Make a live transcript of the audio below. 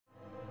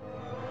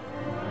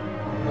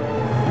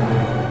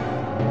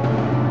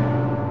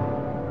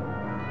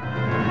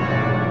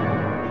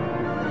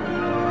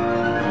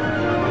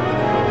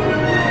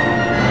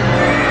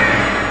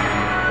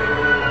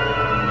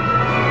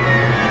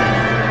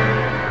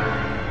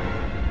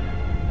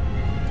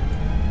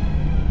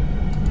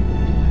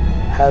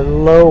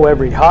Hello,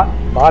 every hot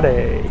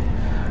body.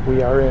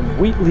 We are in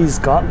Wheatley's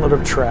Gauntlet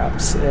of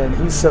Traps, and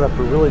he set up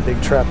a really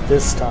big trap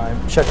this time.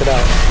 Check it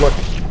out. Look.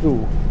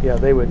 Ooh, yeah,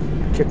 they would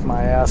kick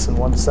my ass in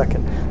 1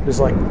 second. There's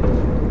like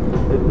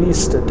at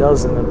least a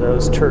dozen of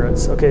those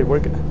turrets. Okay,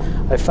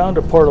 I found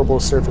a portable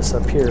surface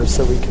up here,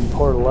 so we can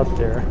portal up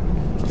there.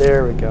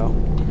 There we go.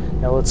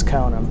 Now let's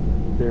count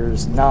them.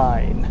 There's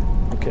 9.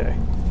 Okay,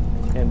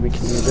 and we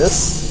can do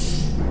this.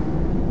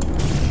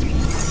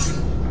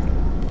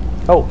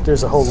 Oh,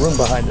 there's a whole room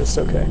behind us.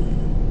 Okay.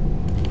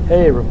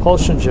 Hey,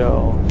 repulsion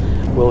gel.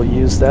 We'll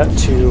use that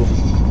to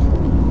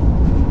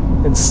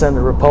and send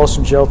the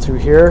repulsion gel through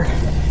here,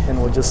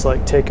 and we'll just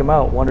like take them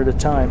out one at a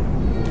time,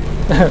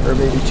 or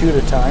maybe 2 at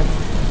a time,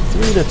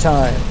 3 at a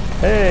time.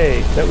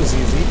 Hey, that was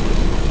easy.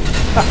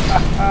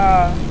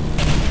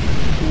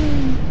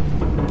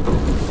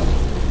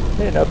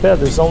 Hey, not bad.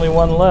 There's only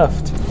one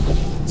left.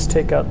 Let's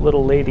take out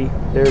little lady.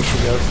 There she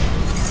goes.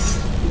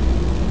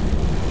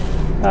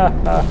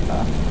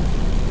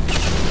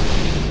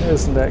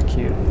 Isn't that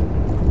cute?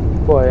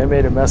 Boy, I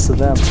made a mess of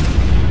them.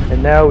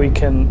 And now we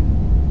can,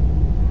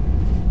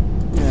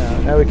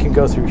 now we can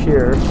go through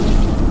here,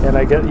 and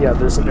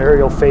there's an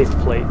aerial faith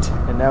plate,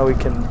 and now we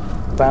can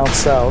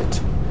bounce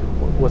out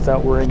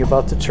without worrying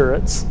about the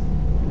turrets.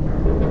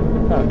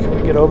 Oh, can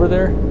we get over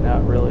there?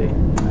 Not really.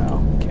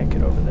 No, can't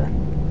get over there.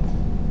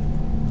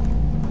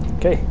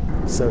 Okay,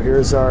 so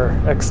here's our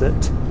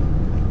exit.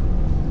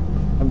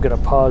 I'm gonna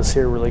pause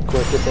here really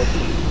quick if it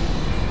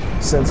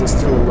sends us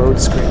through a load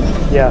screen.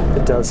 Yeah,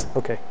 it does.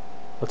 Okay,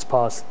 let's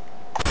pause.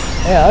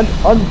 And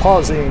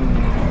unpausing.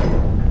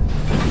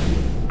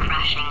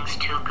 Crashing's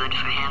too good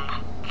for him.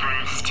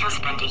 First, he'll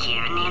spend a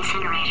year in the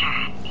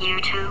incinerator. Year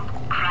 2,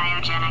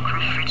 cryogenic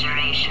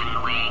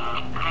refrigeration wing.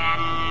 Then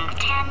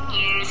 10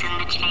 years in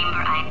the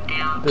chamber I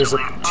built. There's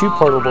 2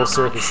 portable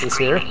surfaces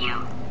here.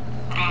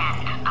 Then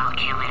I'll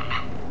kill him.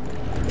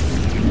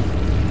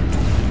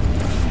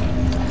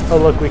 Oh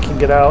look, we can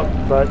get out,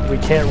 but we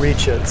can't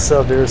reach it,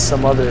 so there's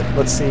some other,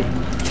 let's see.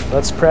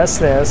 Let's press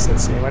this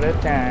and see what it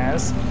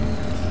does.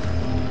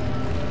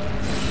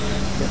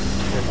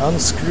 It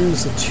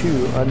unscrews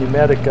a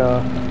pneumatic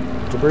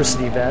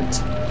diversity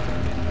vent.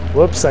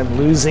 Whoops, I'm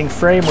losing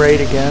frame rate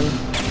again.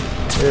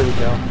 There we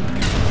go.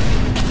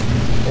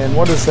 And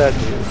what does that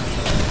do?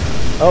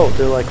 Oh,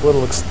 they're like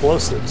little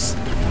explosives.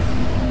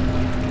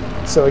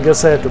 So I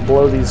guess I have to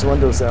blow these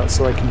windows out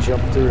so I can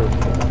jump through,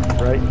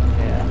 right?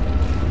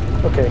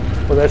 Okay,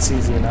 well that's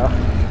easy enough.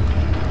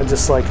 I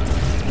just like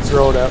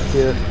throw it out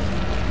here.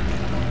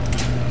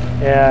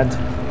 And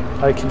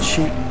I can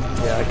shoot,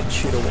 I can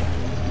shoot a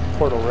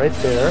portal right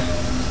there.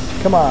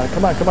 Come on,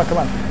 come on, come on, come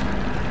on.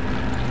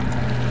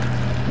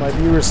 My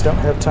viewers don't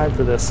have time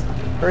for this.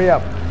 Hurry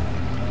up.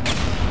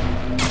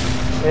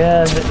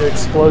 And it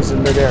explodes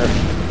in midair.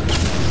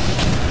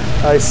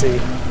 I see.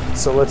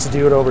 So let's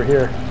do it over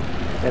here.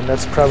 And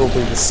that's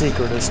probably the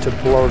secret, is to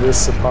blow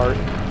this apart.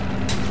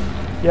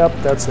 Yep,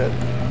 that's it.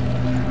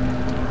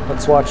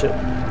 Let's watch it.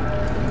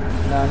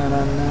 No, no,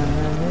 no, no,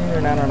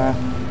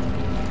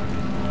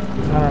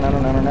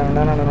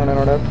 no, no,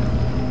 no, no.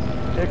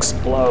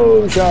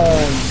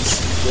 Explosions!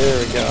 There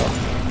we go.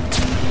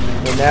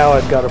 And now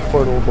I've got a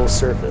portable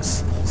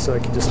surface, so I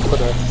can just put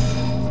a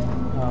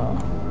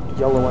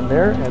yellow one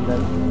there, and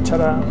then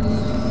ta-da!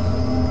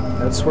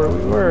 That's where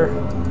we were.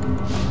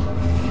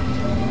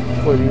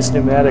 Boy, these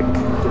pneumatic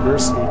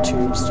diversity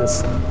tubes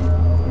just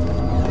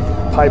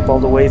pipe all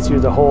the way through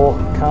the whole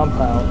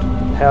compound.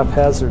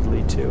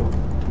 Haphazardly too.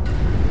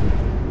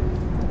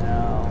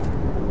 Now,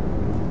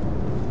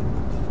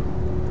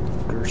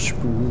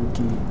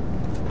 spooky.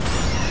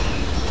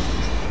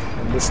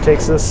 And this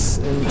takes us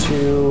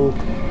into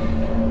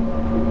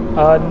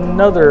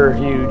another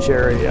huge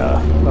area.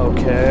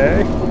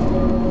 Okay,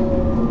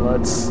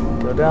 let's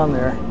go down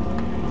there.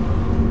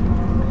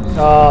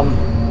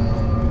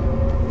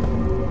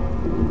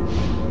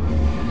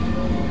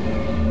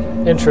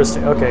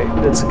 Interesting. Okay,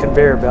 it's a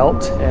conveyor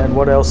belt. And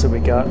what else have we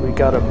got? We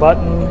got a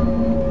button.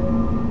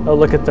 Oh,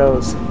 look at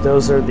those.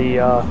 Those are the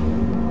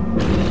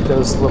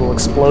those little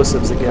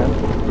explosives again.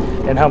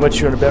 And how much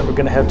you want to bet we're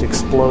going to have to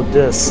explode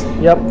this?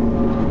 Yep.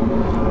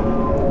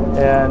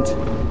 And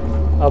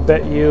I'll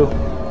bet you.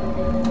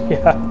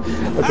 Yeah.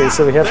 Okay,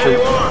 so we have to.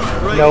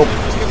 Nope.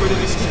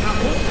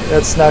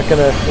 That's not going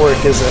to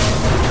work, is it?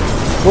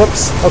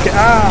 Whoops. Okay.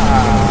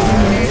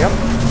 Ah. Yep.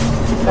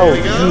 Oh,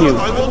 you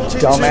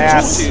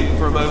dumbass.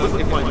 For a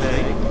moment, if I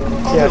may.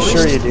 Yeah,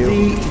 sure you do.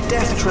 The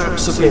death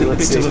traps have been a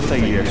bit of a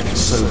failure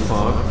so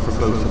far for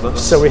both of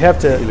us. So we have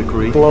to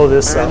blow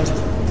this up.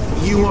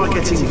 You are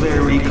getting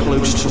very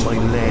close to my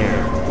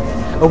lair.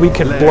 Oh, we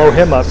can blow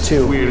him up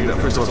too. Weird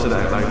that first one said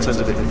that. It sounds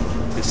a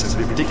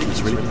bit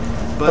ridiculous, really.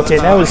 But, okay,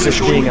 now he's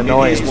just being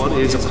annoying.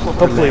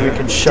 Hopefully we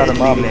can shut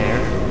him up.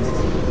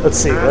 Let's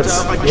see.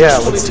 Let's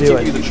do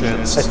it.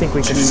 I think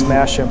we can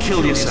smash him.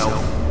 Kill yourself.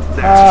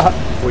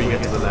 Before you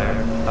get to the lair.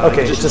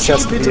 Okay, it just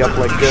has to be up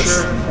like this.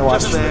 I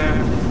watch.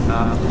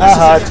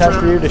 Aha, time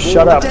for you to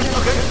shut up. Okay,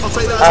 I'll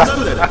take that as a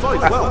no then. Fine,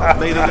 well,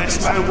 may the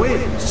best man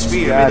win.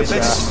 Sphere, may the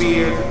best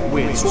sphere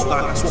win. Swap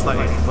that in.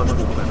 Fudge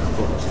ball then, of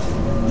course.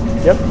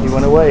 Yep, he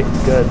went away.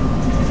 Good.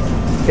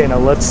 Okay, now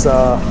let's,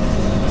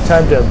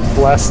 time to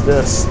blast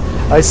this.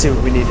 I see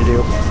what we need to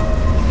do.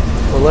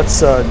 Well, let's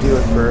do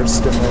it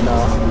first, and then,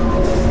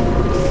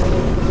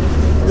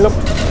 yep,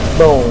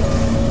 boom.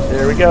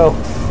 There we go.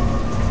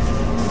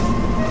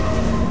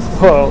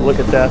 Whoa, look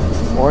at that.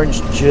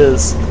 Orange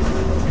jizz.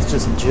 It's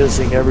just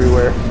jizzing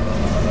everywhere.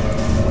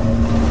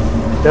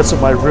 That's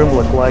what my room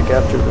looked like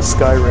after the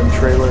Skyrim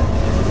trailer.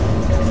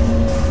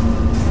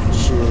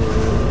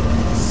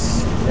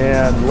 Jizz.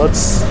 And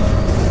let's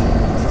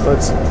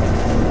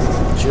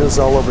jizz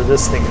all over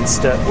this thing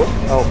instead. Whoop.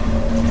 Oh,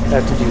 I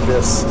have to do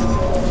this.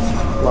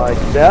 Like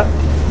that.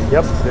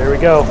 Yep, there we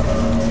go.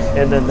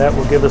 And then that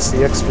will give us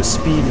the extra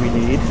speed we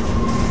need.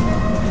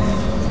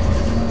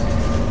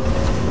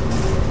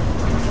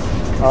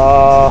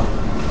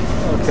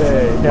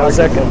 Okay. Now is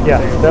that good?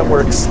 Yeah, that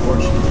works.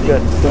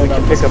 Good. Then we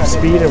can pick up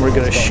speed and we're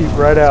going to shoot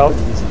right out.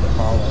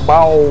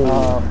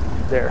 Bow!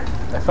 There.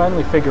 I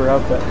finally figure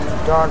out that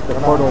the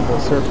portable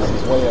surface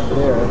is way up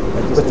there.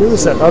 But there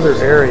was that other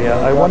area.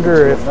 I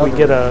wonder if we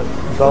get a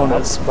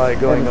bonus by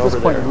going over there. At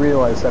this point I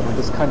realize that we're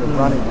just kind of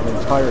running an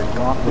entire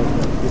gauntlet.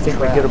 You think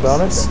we get a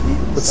bonus?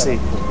 Let's see.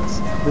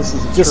 This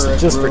is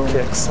just for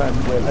kicks. I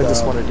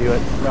just want to do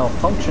it.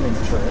 Malfunctioning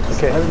turrets.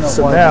 Okay,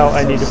 so now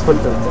I need to put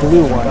the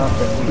blue one,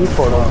 blue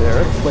portal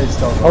there.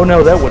 Oh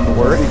no, that wouldn't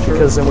work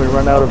because then we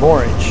run out of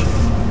orange.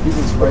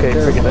 Okay,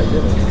 forget it.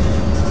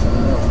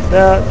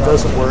 That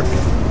doesn't work.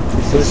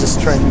 I was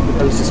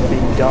just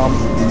being dumb.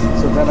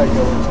 So then I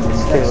go into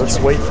this. Okay, let's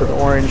wait for the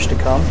orange to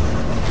come.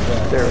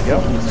 There we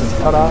go.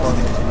 Ta-da.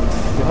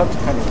 You'll have to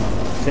kind of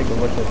take a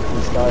look at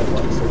this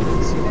dialogue so you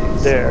can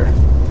see. There.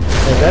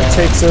 And that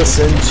takes us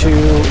into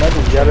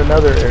yet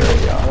another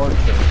area.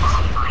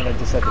 And I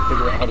just have to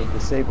figure out how to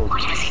disable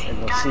these, and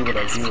you'll see what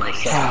I do in a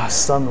second. Ah,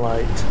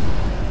 sunlight.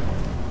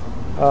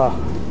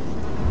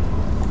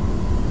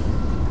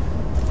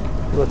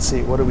 Let's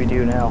see, what do we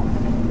do now?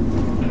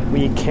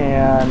 We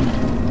can...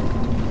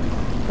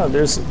 Oh,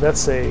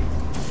 that's a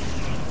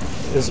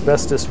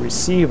asbestos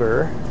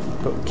receiver,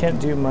 but we can't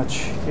do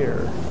much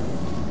here.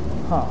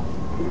 Huh.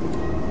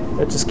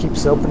 That just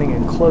keeps opening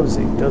and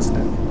closing, doesn't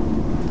it?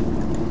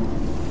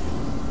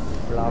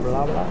 Blah,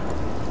 blah, blah.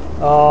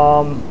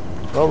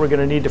 Well, we're going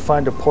to need to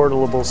find a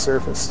portable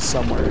surface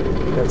somewhere.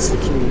 That's the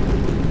key.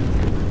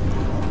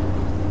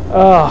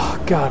 Oh,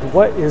 God,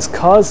 what is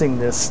causing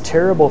this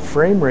terrible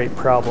frame rate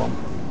problem?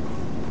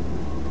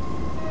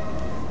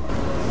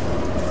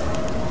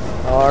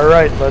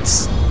 Alright,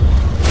 let's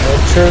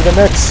enter the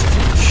next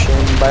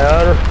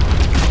chamber.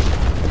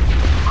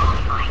 Oh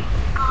my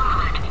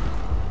God.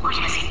 What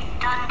has he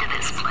done to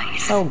this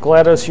place? Oh,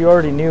 GLaDOS, you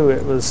already knew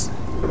it was...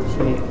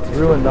 He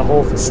ruined the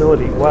whole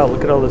facility. Wow,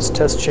 look at all those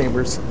test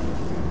chambers.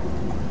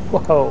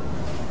 Whoa.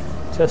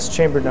 Test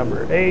chamber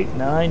number 8,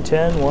 9,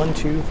 10, 1,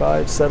 2,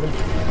 5, 7.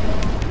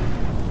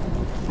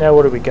 Now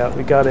what do we got?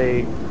 We got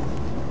a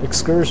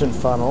excursion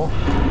funnel.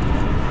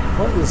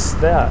 What is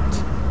that?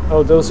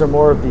 Oh, those are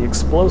more of the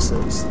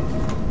explosives.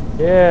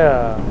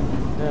 Yeah.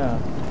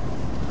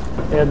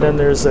 And then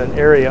there's an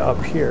area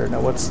up here.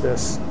 Now what's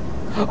this?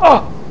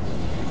 Oh!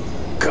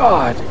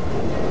 God!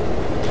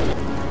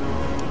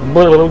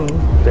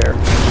 There.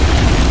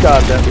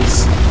 God, that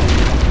was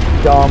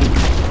dumb.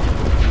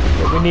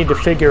 But we need to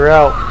figure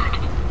out...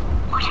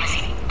 What has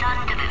he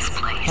done to this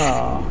place?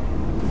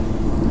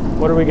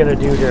 What are we going to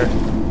do here?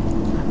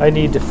 I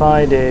need to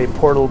find a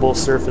portable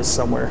surface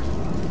somewhere.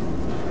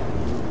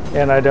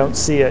 And I don't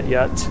see it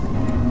yet.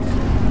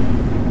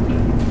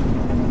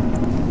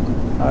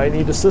 I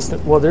need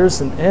assistance. Well, there's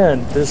an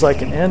end. There's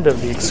like an end of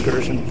the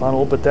excursion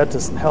funnel, but that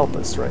doesn't help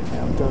us right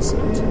now, does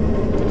it?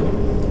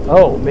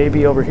 Oh,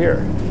 maybe over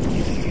here.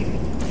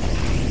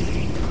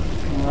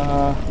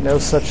 No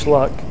such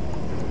luck.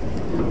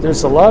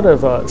 There's a lot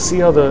of, see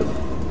how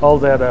all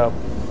that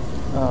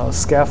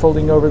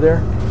scaffolding over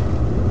there?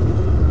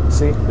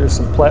 See, there's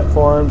some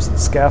platforms and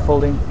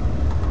scaffolding.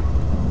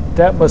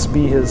 That must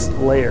be his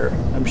lair.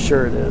 I'm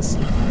sure it is.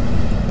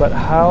 But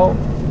how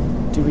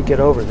do we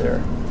get over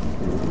there?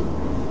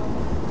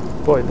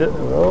 Boy,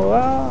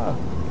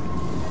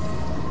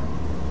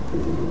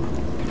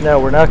 No,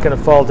 we're not going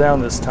to fall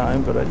down this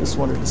time, but I just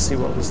wanted to see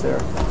what was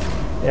there.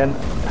 And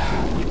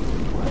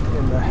what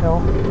in the hell?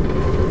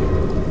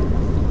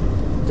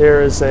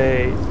 There is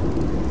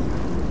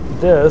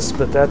this,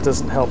 but that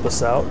doesn't help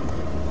us out.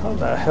 How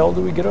the hell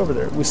do we get over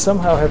there? We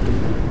somehow have to...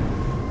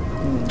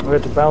 we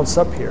have to bounce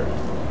up here.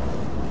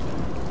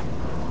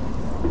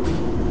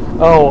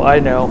 Oh, I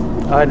know.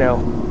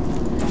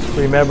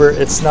 Remember,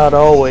 it's not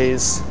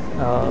always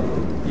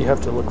you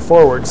have to look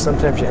forward.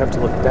 Sometimes you have to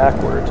look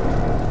backward.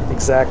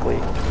 Exactly.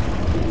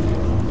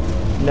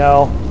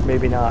 No,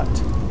 maybe not.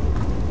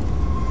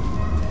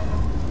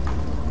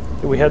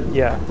 We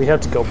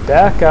have to go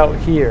back out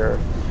here,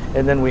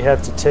 and then we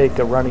have to take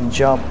a running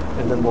jump,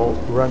 and then we'll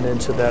run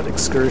into that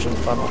excursion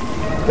funnel.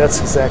 That's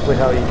exactly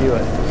how you do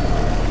it.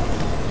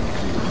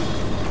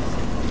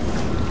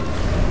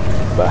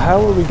 But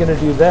how are we going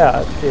to do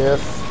that if...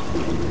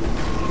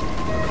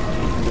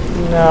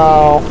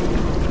 No.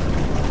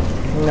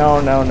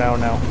 No, no, no,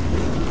 no.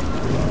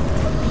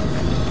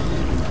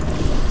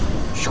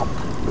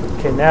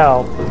 Okay,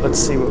 now, let's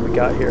see what we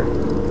got here.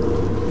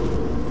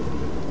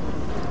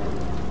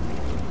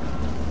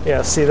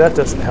 Yeah, see, that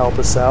doesn't help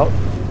us out.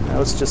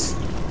 Now it's just...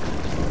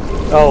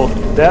 Oh,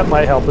 that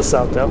might help us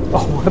out, though.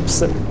 Oh,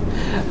 whoops.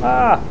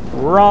 Ah,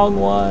 wrong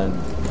one.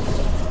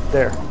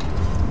 There.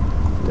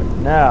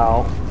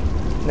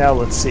 Now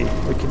let's see.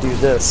 We can do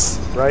this,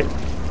 right?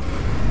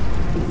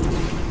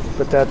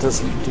 But that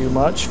doesn't do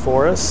much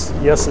for us.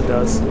 Yes, it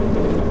does.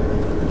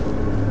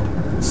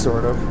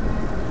 Sort of.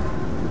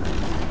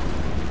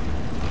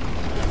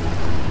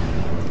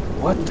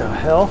 What the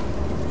hell?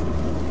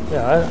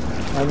 Yeah,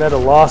 I'm at a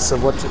loss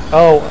of what to...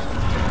 Oh,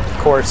 of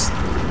course.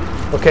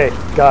 Okay,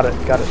 got it.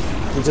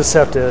 We just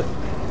have to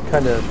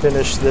kind of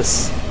finish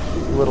this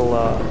little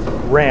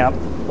ramp,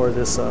 or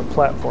this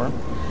platform.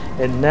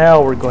 And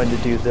now we're going to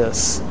do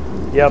this.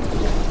 Yep.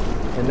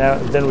 And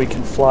then we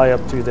can fly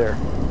up through there.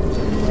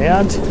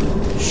 And...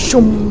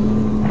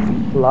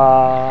 Shoom!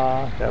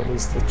 La! That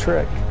was the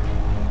trick.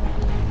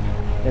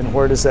 And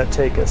where does that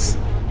take us?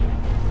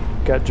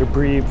 Got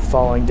debris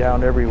falling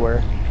down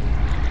everywhere.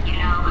 You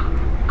know,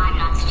 I'm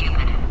not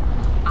stupid.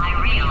 I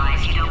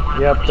realize you don't want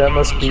to... Yep, that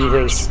must be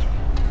his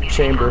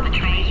chamber.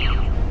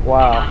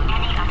 Wow.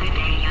 Any other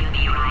day you'd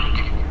be right.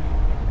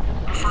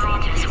 The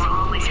scientists were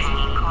always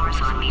hanging cores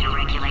on me to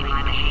regulate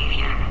my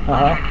behavior.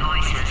 I heard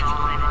voices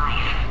all my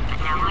life, but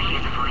now I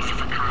hear the voice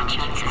of a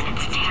conscience, and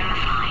it's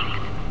terrifying.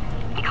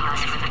 Because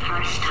for the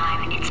first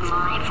time, it's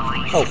my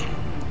voice. Oh.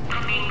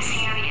 I'm being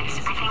serious.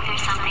 I think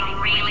there's something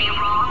really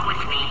wrong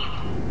with me.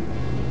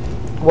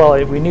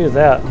 Well, we knew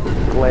that,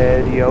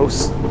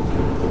 Gladios.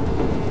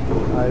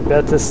 I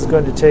bet this is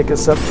going to take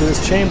us up to his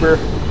chamber.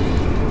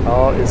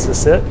 Oh, is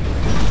this it?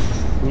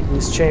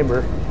 Wheatley's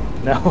chamber.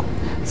 No,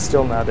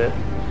 still not it.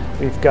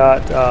 We've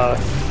got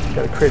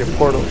to create a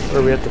portal,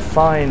 or we have to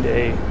find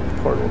a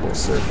portable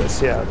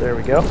surface. Yeah, there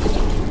we go.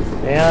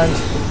 And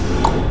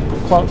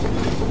plunk.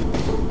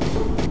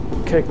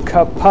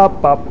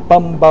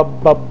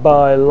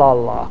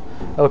 La.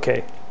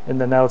 Okay, and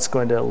then now it's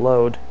going to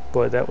load.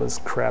 Boy, that was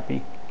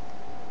crappy.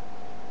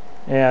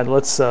 And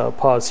let's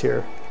pause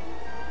here.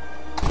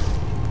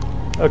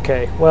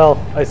 Okay, well,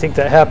 I think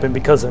that happened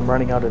because I'm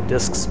running out of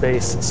disk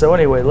space. So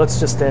anyway, let's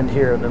just end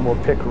here, and then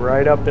we'll pick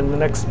right up in the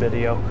next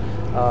video.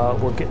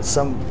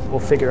 We'll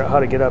figure out how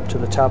to get up to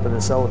the top of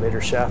this elevator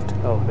shaft.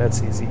 Oh,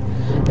 that's easy.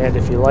 And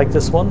if you like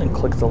this one, then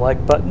click the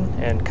like button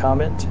and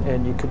comment,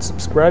 and you could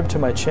subscribe to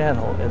my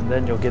channel, and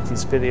then you'll get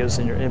these videos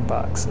in your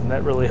inbox, and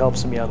that really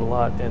helps me out a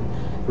lot and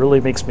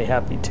really makes me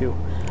happy too.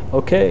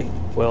 Okay,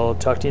 well,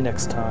 talk to you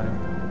next time.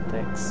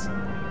 Thanks.